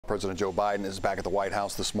President Joe Biden is back at the White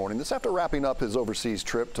House this morning. This after wrapping up his overseas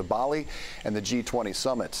trip to Bali and the G20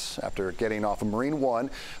 summit. After getting off of Marine One,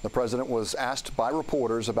 the president was asked by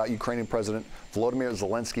reporters about Ukrainian President Volodymyr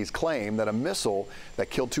Zelensky's claim that a missile that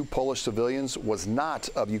killed 2 Polish civilians was not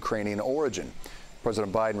of Ukrainian origin.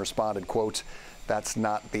 President Biden responded, quote, "That's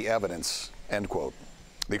not the evidence," end quote.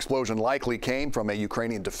 The explosion likely came from a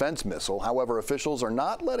Ukrainian defense missile. However, officials are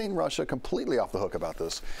not letting Russia completely off the hook about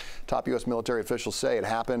this. Top U.S. military officials say it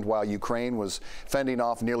happened while Ukraine was fending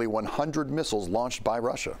off nearly 100 missiles launched by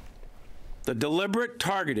Russia. The deliberate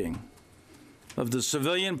targeting of the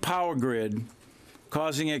civilian power grid,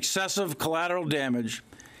 causing excessive collateral damage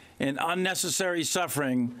and unnecessary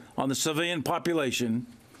suffering on the civilian population,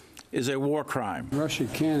 is a war crime. Russia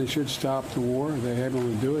can and should stop the war. If they're able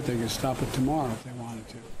to do it, they can stop it tomorrow if they wanted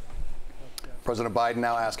to. President Biden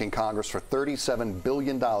now asking Congress for $37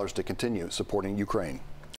 billion to continue supporting Ukraine.